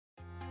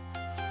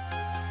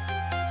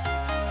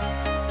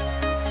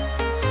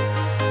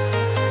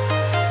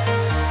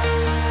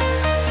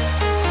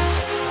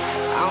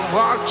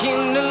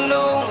walking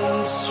alone,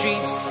 the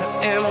streets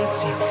are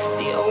empty.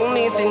 The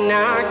only thing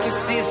I can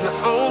see is my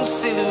own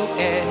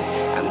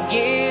silhouette. I'm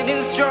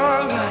getting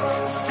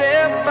stronger,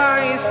 step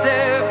by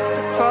step.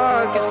 The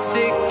clock is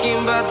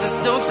ticking, but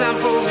there's no time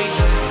for me.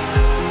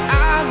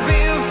 I've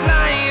been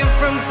flying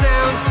from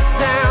town to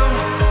town,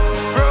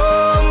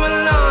 from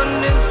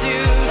London to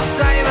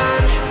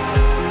Taiwan.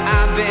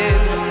 I've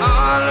been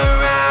all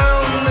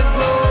around the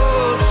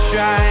globe,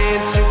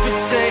 trying to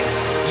protect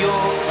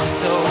your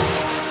soul.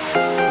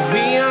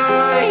 We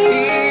are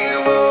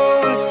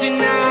heroes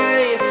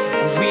tonight.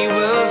 We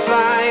will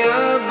fly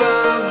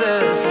above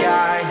the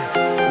sky.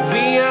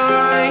 We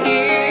are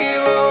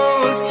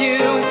heroes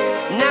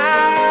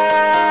tonight.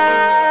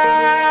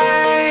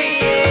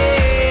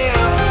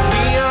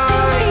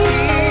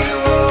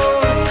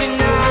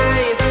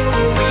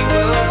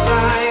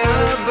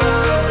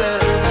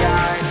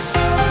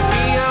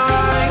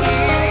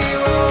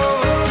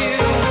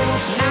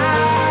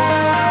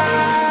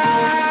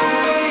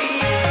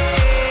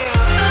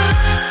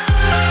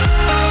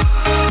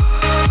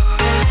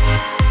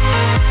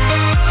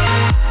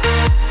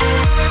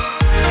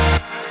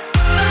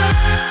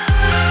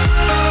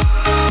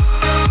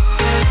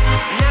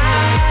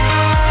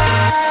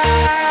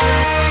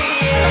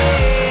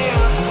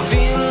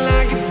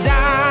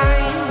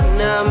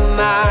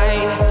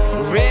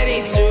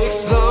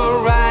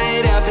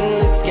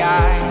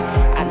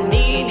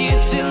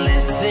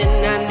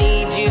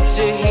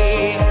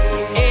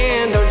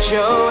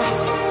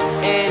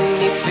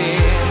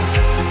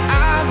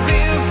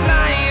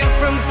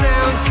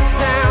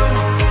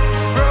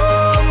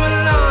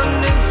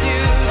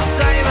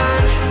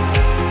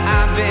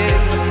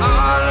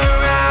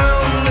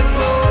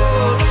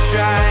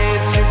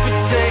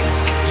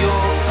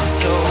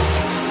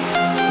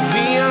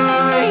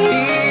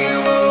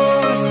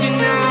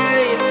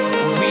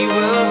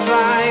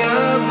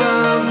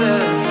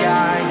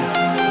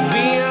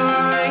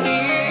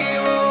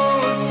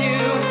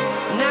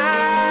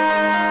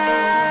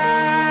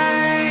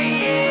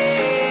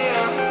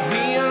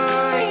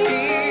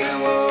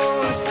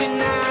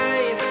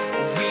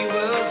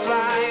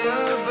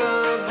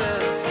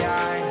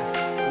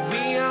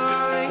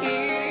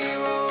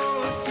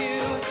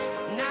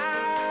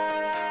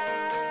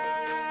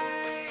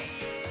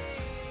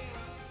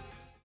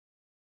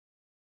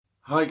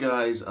 Hi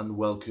guys, and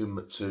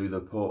welcome to the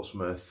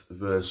Portsmouth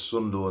vs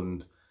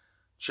Sunderland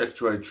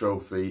Checkatrade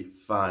Trophy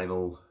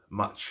final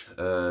match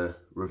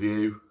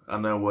review. I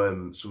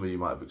know some of you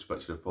might have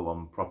expected a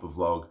full-on proper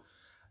vlog.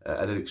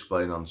 I did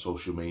explain on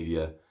social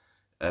media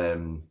a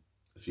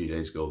few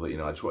days ago that, you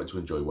know, I just wanted to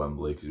enjoy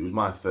Wembley because it was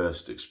my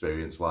first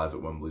experience live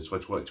at Wembley, so I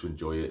just wanted to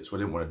enjoy it. So I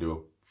didn't want to do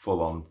a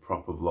full-on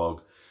proper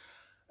vlog.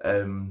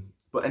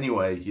 But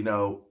anyway, you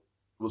know,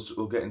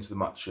 we'll get into the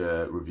match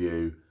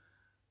review.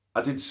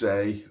 I did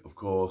say, of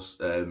course,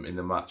 in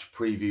the match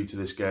preview to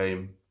this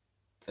game,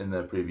 in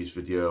the previous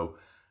video,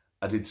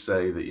 I did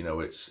say that, you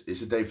know, it's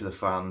a day for the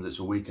fans, it's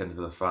a weekend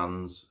for the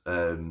fans,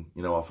 you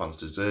know, our fans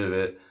deserve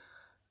it.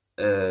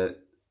 And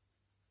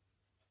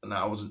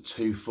I wasn't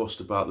too fussed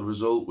about the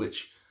result,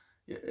 which,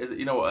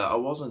 you know, I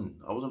wasn't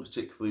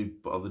particularly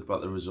bothered about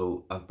the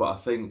result, but I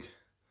think,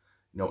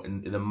 you know,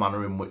 in the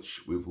manner in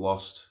which we've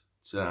lost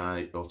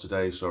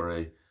today,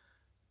 sorry,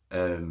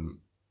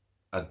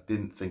 I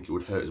didn't think it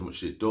would hurt as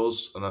much as it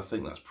does, and I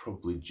think that's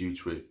probably due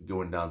to it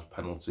going down to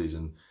penalties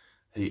and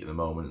heat at the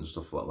moment and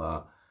stuff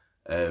like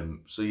that.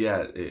 So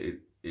yeah, it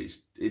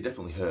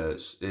definitely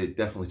hurts. It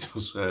definitely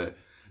does hurt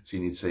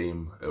seeing your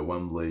team at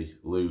Wembley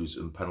lose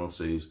and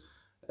penalties.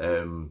 As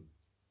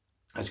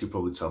you can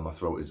probably tell, my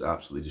throat is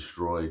absolutely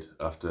destroyed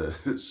after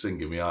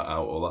singing me out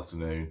all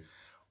afternoon.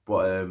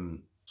 But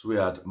so we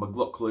had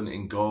McLaughlin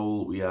in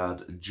goal, we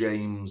had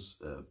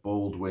James,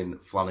 Baldwin,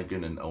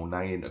 Flanagan and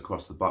O'Neill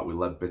across the back with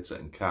Leadbitter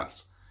and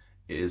Katz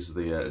is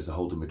the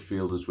holding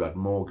midfielders. We had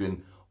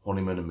Morgan,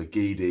 Honeyman and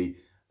McGeady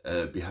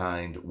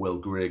behind Will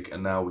Grigg.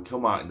 And now we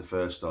come out in the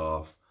first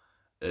half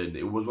and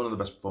it was one of the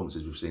best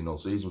performances we've seen all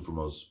season from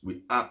us.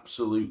 We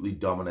absolutely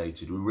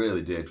dominated, we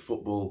really did.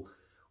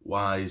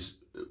 Football-wise,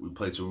 we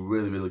played some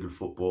really, really good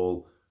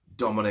football,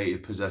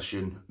 dominated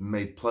possession,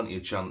 made plenty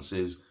of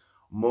chances.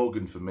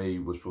 Morgan, for me,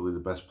 was probably the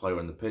best player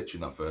on the pitch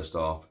in that first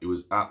half. He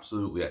was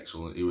absolutely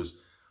excellent. He was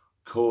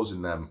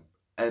causing them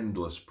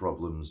endless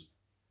problems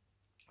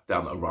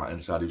down the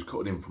right-hand side. He was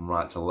cutting in from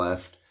right to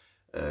left,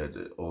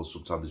 or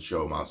sometimes they'd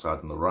show him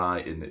outside on the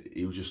right, and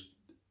he was just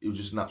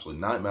an absolute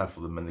nightmare for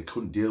them, and they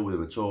couldn't deal with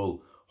him at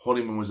all.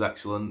 Honeyman was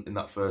excellent in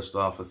that first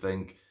half, I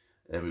think.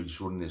 He was just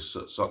running his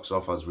socks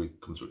off, as we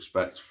come to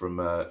expect from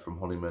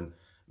Honeyman.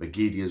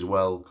 McGeady as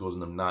well, causing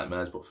them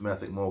nightmares. But for me, I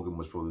think Morgan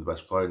was probably the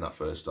best player in that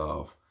first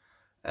half.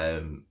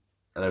 And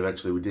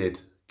eventually we did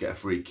get a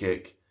free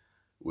kick,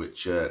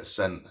 which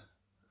sent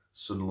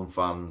Sunderland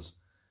fans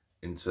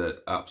into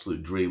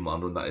absolute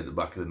dreamland when that hit the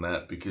back of the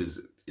net, because,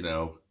 you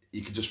know,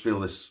 you could just feel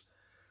this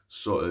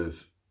sort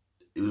of,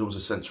 it was almost a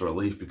sense of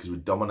relief because we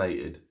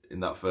dominated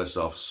in that first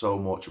half so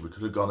much, and we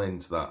could have gone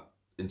into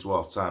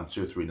half time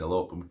 2 or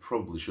 3-0 up, and we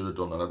probably should have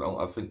done. And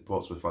I think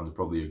Portsmouth fans would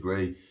probably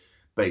agree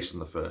based on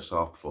the first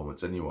half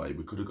performance anyway.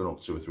 We could have gone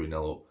up 2 or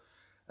 3-0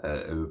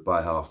 up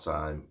by half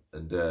time.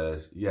 And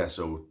yeah,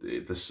 so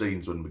the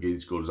scenes when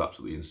McGinn scored was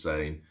absolutely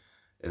insane.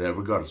 And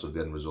regardless of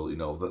the end result, you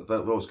know,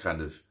 those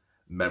kind of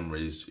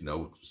memories, you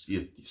know,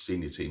 you've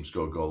seen your team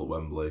score a goal at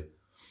Wembley.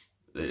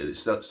 It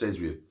stays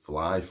with you for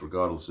life,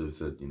 regardless of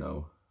the, you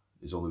know,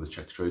 it's only the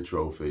Checkatrade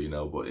trophy, you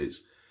know, but it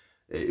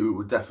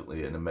was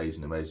definitely an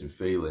amazing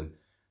feeling.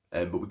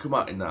 But we come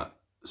out in that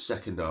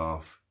second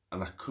half,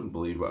 and I couldn't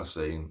believe what I was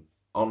seeing.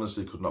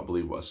 Honestly, could not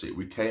believe what I see.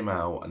 We came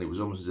out, and it was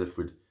almost as if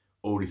we'd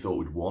already thought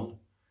we'd won.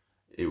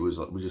 It was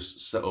like we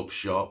just set up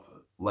shop.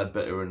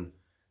 Ledbetter and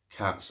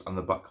Katz and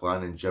the back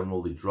line in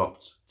general, they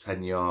dropped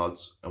 10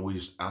 yards, and we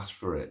just asked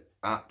for it.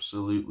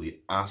 Absolutely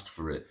asked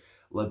for it.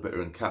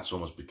 Ledbetter and Katz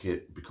almost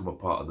become a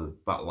part of the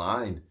back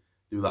line.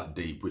 They were that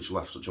deep, which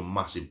left such a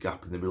massive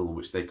gap in the middle,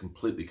 which they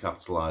completely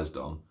capitalised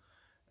on.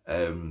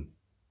 And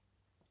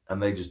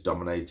they just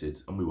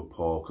dominated, and we were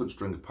poor. Couldn't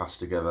string a pass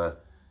together.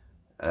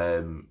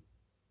 And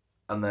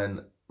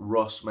then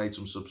Ross made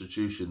some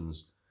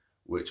substitutions,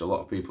 which a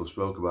lot of people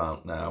spoke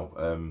about now.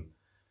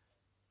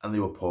 And they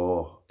were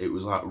poor. It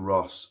was like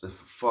Ross,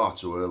 far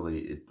too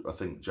early. I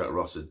think Jack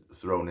Ross had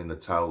thrown in the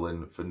towel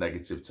in for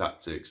negative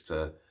tactics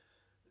to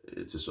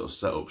sort of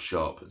set up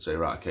shop and say,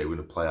 right, okay, we're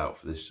going to play out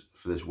for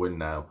this win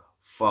now.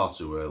 Far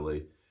too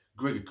early.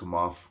 Grigg had come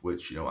off,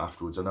 which, you know,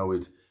 afterwards, I know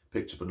he'd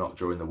picked up a knock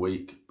during the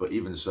week, but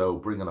even so,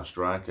 bring on a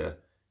striker,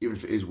 even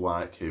if it is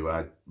White, who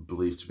I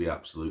believe to be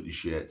absolutely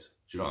shit.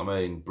 Do you know what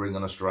I mean? Bring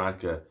on a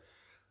striker.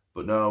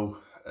 But no,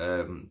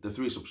 the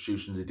 3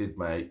 substitutions he did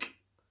make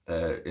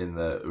in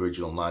the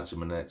original 90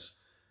 minutes,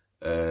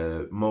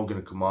 Morgan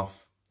had come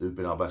off, who'd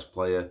been our best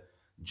player.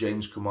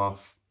 James come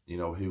off, you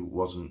know, who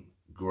wasn't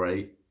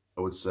great,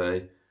 I would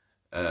say.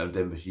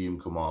 Denver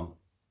Hume come on.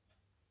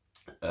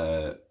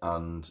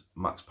 And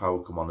Max Powell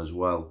come on as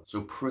well.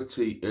 So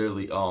pretty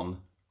early on,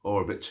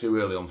 or a bit too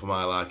early on for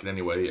my liking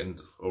anyway,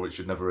 or it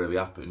should never really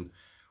happen,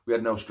 we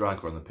had no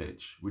striker on the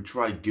pitch. We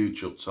tried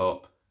Gooch up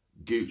top.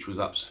 Gooch was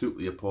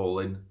absolutely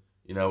appalling.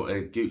 You know,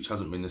 Gooch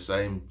hasn't been the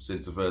same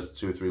since the first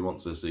 2 or 3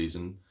 months of the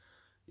season.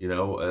 You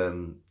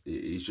know,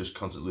 he's just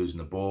constantly losing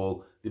the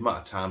ball. The amount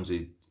of times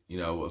he, you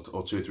know,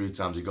 or 2 or 3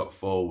 times he got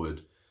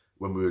forward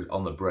when we were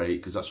on the break,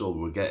 because that's all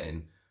we were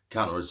getting,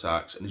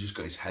 counter-attacks, and he just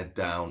got his head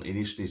down. He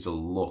just needs to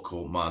look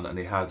up, man. And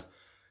he had,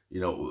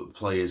 you know,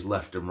 players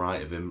left and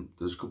right of him.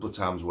 There's a couple of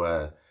times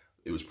where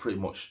it was pretty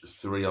much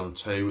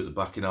 3-on-2 at the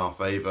back in our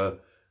favour,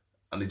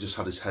 and he just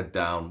had his head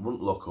down,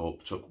 wouldn't look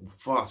up, took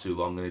far too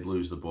long, and he'd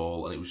lose the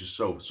ball, and it was just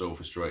so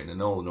frustrating.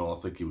 And all in all,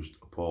 I think he was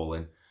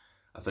appalling.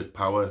 I think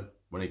Power,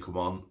 when he come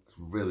on,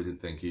 really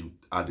didn't think he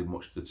added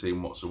much to the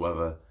team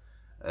whatsoever.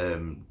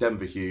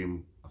 Denver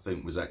Hume, I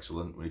think, was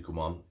excellent when he come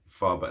on,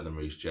 far better than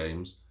Reece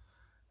James.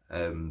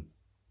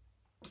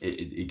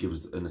 He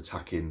gives an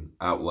attacking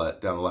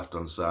outlet down the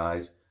left-hand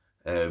side.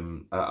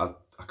 I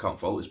can't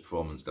fault his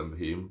performance, Denver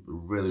Hume.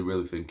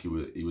 Really think he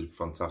was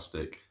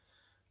fantastic.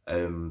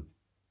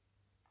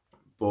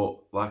 But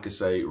like I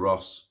say,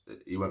 Ross,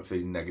 he went for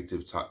these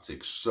negative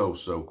tactics so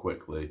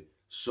quickly.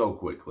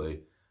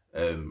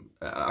 I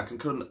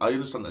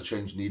understand that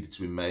change needed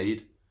to be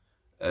made,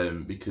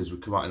 because we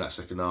come out in that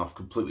second half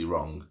completely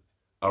wrong.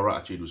 Our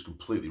attitude was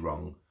completely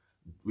wrong.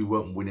 We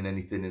weren't winning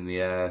anything in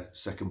the air.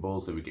 Second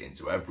balls, they were getting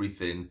to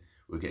everything.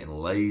 We were getting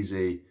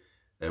lazy.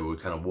 We were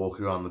kind of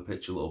walking around the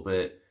pitch a little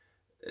bit,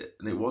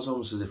 and it was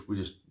almost as if we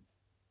just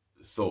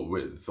thought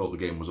the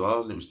game was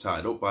ours, and it was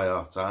tied up by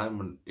half time.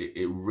 And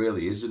it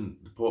really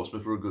isn't.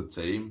 Portsmouth are a good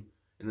team.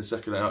 In the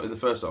second half, in the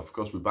first half, of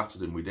course, we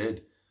battered them. We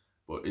did,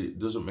 but it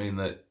doesn't mean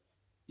that,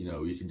 you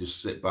know, you can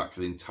just sit back for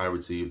the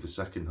entirety of the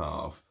second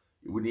half.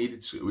 We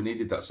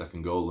needed that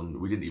second goal,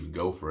 and we didn't even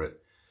go for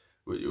it,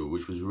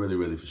 which was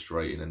really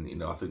frustrating. And, you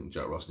know, I think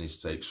Jack Ross needs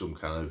to take some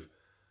kind of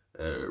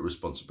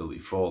responsibility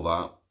for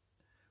that.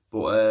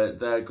 But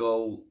their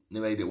goal, they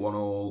made it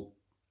 1-1.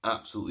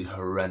 Absolutely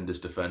horrendous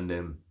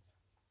defending.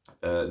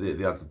 They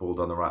had the ball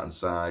down the right hand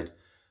side.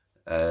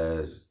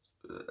 There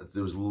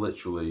was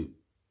literally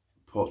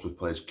Portsmouth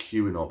players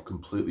queuing up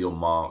completely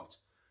unmarked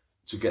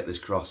to get this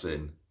cross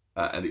in,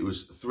 and it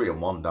was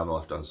 3-on-1 down the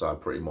left hand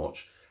side pretty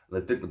much. And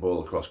they dinked the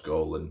ball across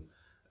goal, and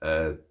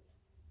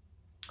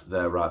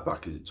their right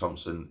back, is it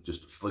Thompson,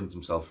 just flinged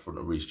himself in front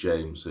of Reece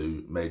James,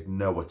 who made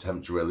no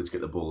attempt really to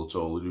get the ball at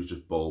all. He was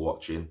just ball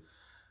watching,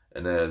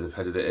 and they've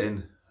headed it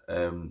in.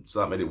 So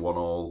that made it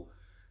 1-1,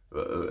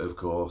 of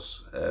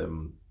course.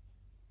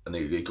 And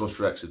it goes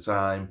for extra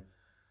time.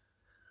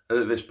 And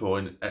at this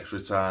point, extra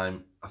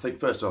time, I think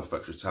first half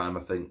extra time, I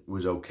think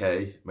was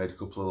okay. Made a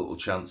couple of little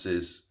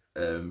chances,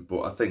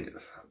 but I think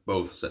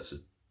both sets of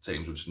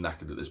teams were just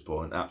knackered at this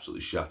point,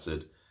 absolutely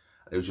shattered.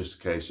 It was just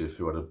a case of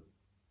who had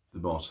the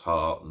most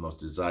heart, the most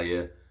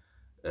desire.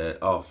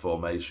 Our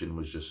formation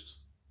was just,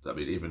 I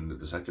mean, even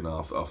the second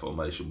half, our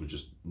formation was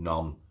just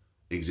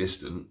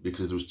non-existent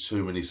because there was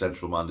too many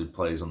central-minded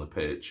players on the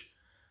pitch.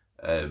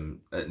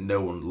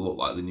 No one looked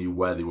like they knew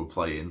where they were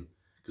playing,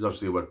 because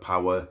obviously we had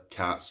Power,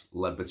 Katz,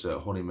 Ledbetter,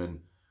 Honeyman,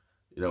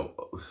 you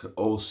know,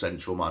 all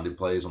central-minded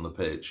players on the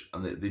pitch,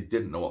 and they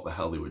didn't know what the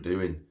hell they were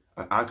doing.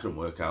 I couldn't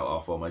work out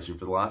our formation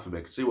for the life of me.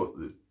 I could see what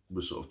they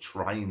were sort of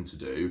trying to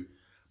do,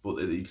 but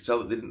you could tell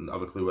that they didn't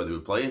have a clue where they were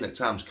playing. At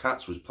times,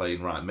 Katz was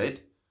playing right mid.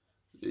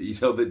 You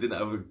know, they didn't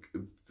have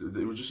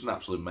it was just an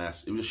absolute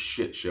mess. It was a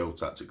shit show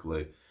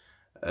tactically,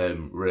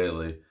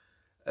 really.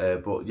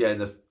 But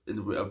yeah,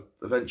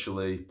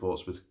 eventually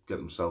Portsmouth get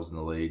themselves in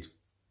the lead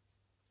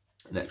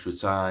in extra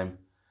time,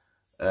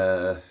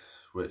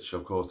 which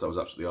of course that was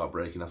absolutely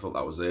heartbreaking. I thought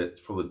that was it.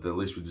 It's probably the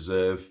least we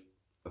deserve.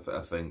 I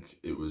think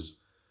it was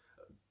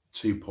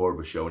too poor of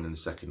a showing in the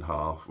second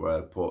half,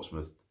 where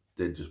Portsmouth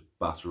did just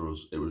batter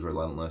us. It was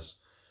relentless,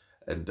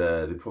 and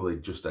they probably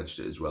just edged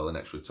it as well in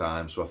extra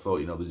time. So I thought,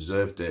 you know, they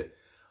deserved it.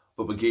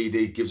 But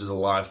McGeady gives us a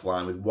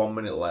lifeline with 1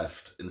 minute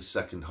left in the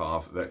second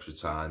half of extra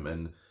time,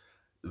 and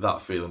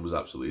that feeling was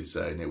absolutely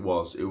insane. It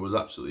was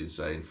absolutely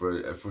insane for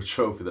a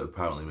trophy that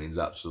apparently means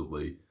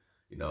absolutely,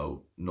 you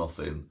know,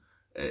 nothing.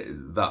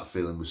 That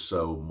feeling was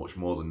so much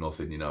more than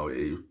nothing. You know,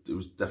 it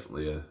was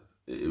definitely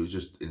it was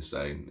just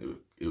insane.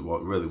 It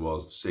really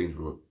was. The scenes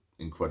were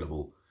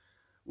incredible,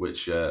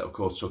 which of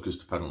course took us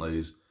to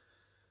penalties,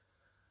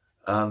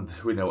 and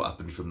we know what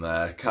happened from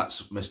there.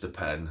 Katz missed a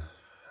pen,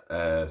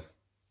 and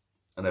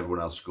everyone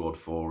else scored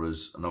for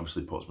us, and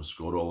obviously Portsmouth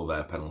scored all of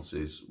their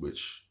penalties,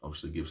 which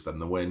obviously gives them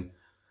the win.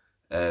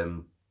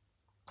 And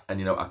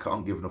you know, I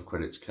can't give enough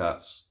credit to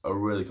Katz. I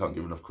really can't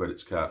give enough credit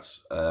to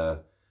Katz,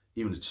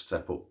 even to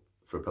step up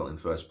for a penalty in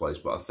the first place.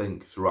 But I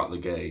think throughout the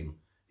game,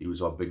 he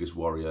was our biggest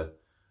warrior.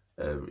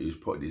 He was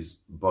putting his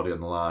body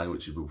on the line,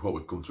 which is what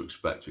we've come to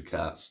expect for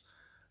Katz.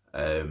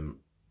 And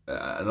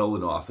all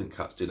in all, I think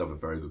Katz did have a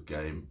very good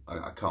game.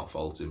 I can't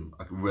fault him.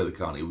 I really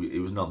can't. He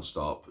was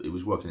non-stop. He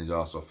was working his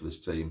arse off for this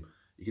team.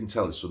 You can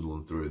tell it's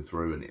Sunderland through and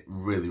through, and it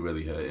really,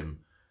 really hurt him.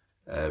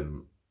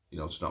 You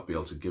know, to not be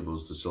able to give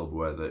us the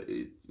silverware that,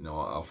 you know,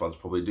 our fans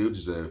probably do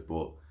deserve.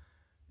 But,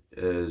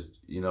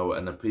 you know,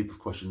 and the people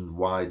questioned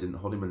why didn't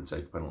Honeyman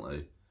take a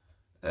penalty?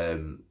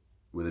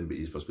 With him,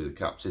 he's supposed to be the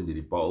captain. Did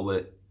he bottle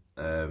it?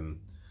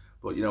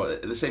 But, you know,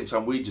 at the same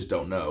time, we just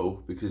don't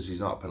know, because he's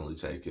not a penalty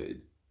taker.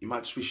 He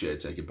might just be shit at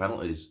taking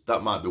penalties.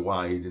 That might be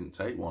why he didn't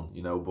take one,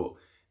 you know. But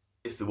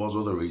if there was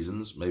other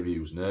reasons, maybe he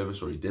was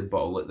nervous or he did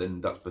bottle it,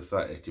 then that's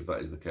pathetic if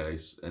that is the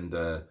case. And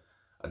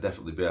I'd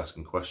definitely be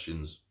asking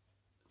questions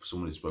for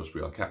someone who's supposed to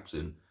be our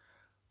captain.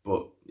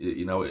 But,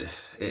 you know, it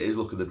is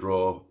luck of the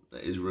draw.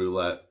 It is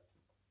roulette.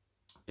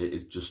 It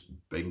is just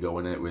bingo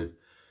in it with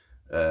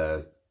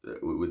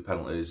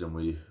penalties, and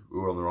we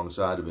were on the wrong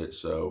side of it.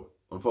 So,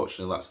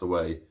 unfortunately, that's the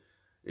way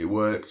it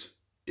worked.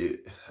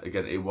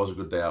 Again, it was a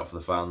good day out for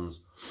the fans.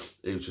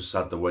 It was just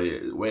sad the way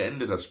it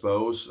ended, I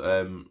suppose.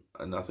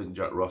 And I think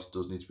Jack Ross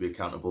does need to be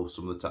accountable for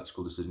some of the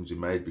tactical decisions he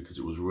made, because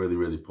it was really,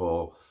 really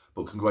poor.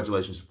 But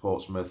congratulations to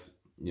Portsmouth.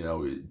 You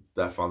know,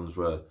 their fans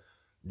were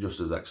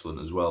just as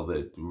excellent as well.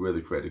 They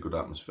really created a good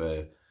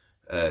atmosphere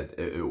at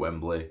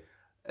Wembley.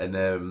 And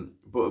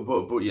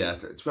but yeah,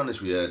 to be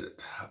honest with you,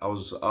 I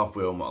was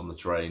halfway home on the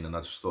train, and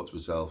I just thought to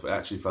myself, it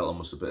actually felt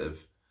almost a bit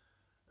of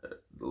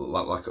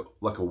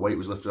like a weight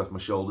was lifted off my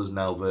shoulders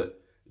now that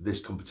this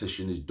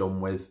competition is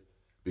done with,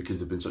 because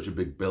there's been such a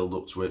big build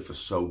up to it for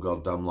so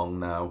goddamn long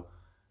now,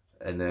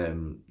 and there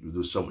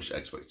was so much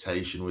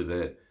expectation with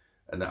it,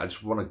 and I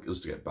just want us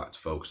to get back to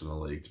focus on the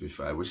league, to be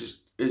fair, which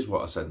is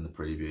what I said in the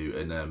preview.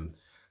 And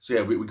so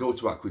yeah, we go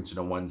to Accrington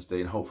on Wednesday,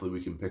 and hopefully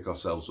we can pick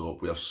ourselves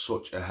up. We have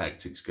such a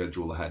hectic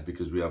schedule ahead,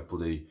 because we have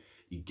bloody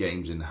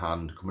games in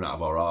hand coming out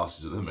of our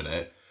arses at the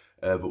minute.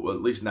 But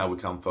at least now we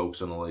can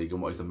focus on the league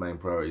and what is the main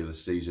priority of the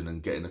season,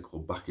 and getting the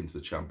club back into the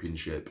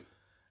Championship,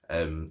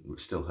 which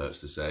still hurts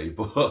to say.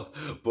 But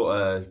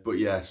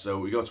yeah, so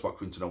we go to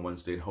Accrington on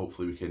Wednesday, and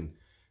hopefully we can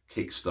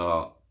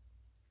kickstart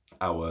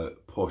our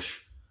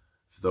push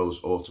for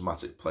those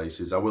automatic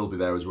places. I will be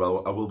there as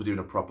well. I will be doing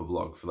a proper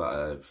vlog for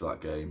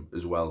that game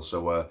as well.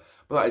 So,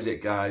 but that is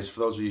it, guys. For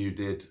those of you who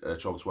did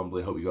travel to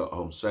Wembley, I hope you got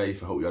home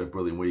safe. I hope you had a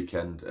brilliant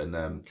weekend,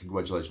 and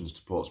congratulations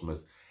to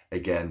Portsmouth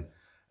again.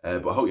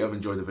 But I hope you have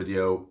enjoyed the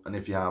video, and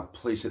if you have,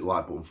 please hit the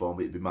like button for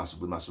me. It'd be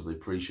massively, massively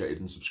appreciated.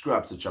 And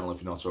subscribe to the channel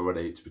if you're not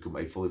already, to become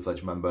a fully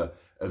fledged member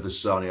of the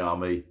Sarny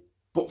Army.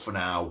 But for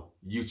now,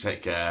 you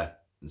take care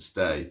and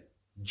stay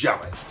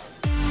jamming.